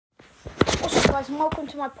guys, and welcome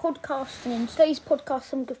to my podcast. And in today's podcast,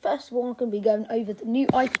 first of all, I'm going to be going over the new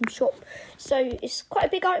item shop. So it's quite a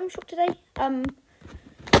big item shop today. Yeah.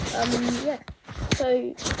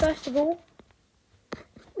 So first of all,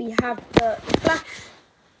 we have the Flash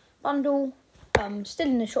bundle. Still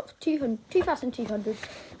in the shop for 2,200.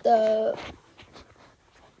 The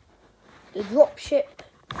dropship,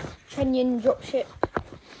 Kenyan dropship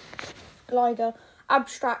glider,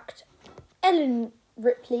 abstract, Ellen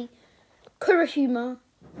Ripley, Kurahuma,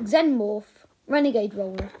 Xenomorph, Renegade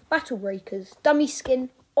Roller, Battle Breakers, Dummy Skin,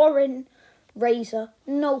 Orin, Razor,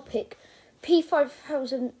 Nullpick,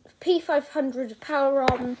 P500 Power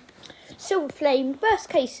Arm, Silver Flame, Burst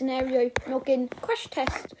Case Scenario, Noggin, Crash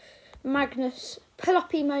Test, Magnus, Pull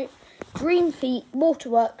Up Emote, Dream Feet,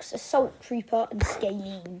 Waterworks, Assault Trooper, and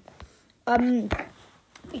Scalene.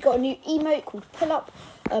 We got a new emote called Pull Up.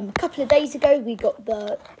 A couple of days ago, we got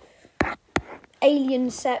the Alien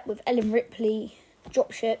set with Ellen Ripley,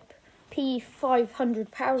 Dropship, P500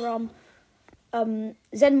 Power Arm,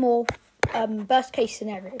 Xenomorph, Burst Case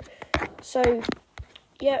Scenario. So,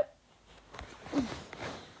 yeah.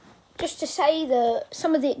 Just to say that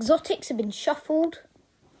some of the exotics have been shuffled.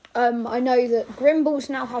 I know that Grimballs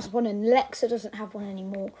now has one and Lexa doesn't have one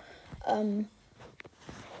anymore.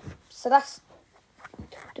 So that's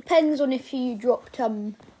depends on if you dropped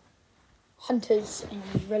Hunters and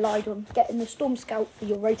you relied on getting the Storm Scout for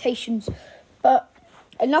your rotations. But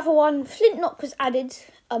another one, Flint Nock was added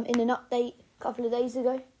in an update a couple of days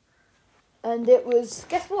ago. And it was,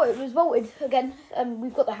 guess what, it was vaulted again.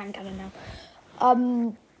 We've got the hand cannon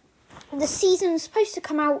now. The season's supposed to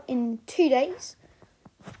come out in 2 days.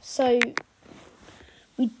 So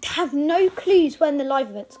we have no clues when the live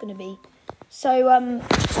event's going to be. So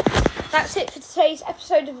that's it for today's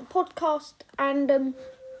episode of the podcast, and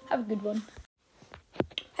have a good one.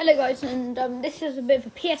 Hello guys, and this is a bit of a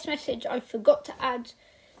PS message. I forgot to add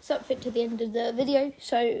something to the end of the video,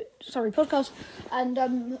 so sorry podcast. And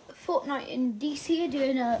Fortnite in DC are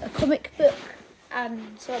doing a comic book,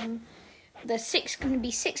 and there's going to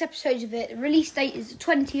be 6 episodes of it. The release date is the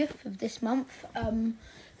 20th of this month.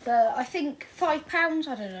 For I think £5,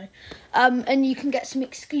 I don't know. And you can get some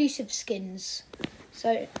exclusive skins.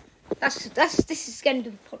 So this is the end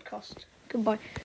of the podcast. Goodbye.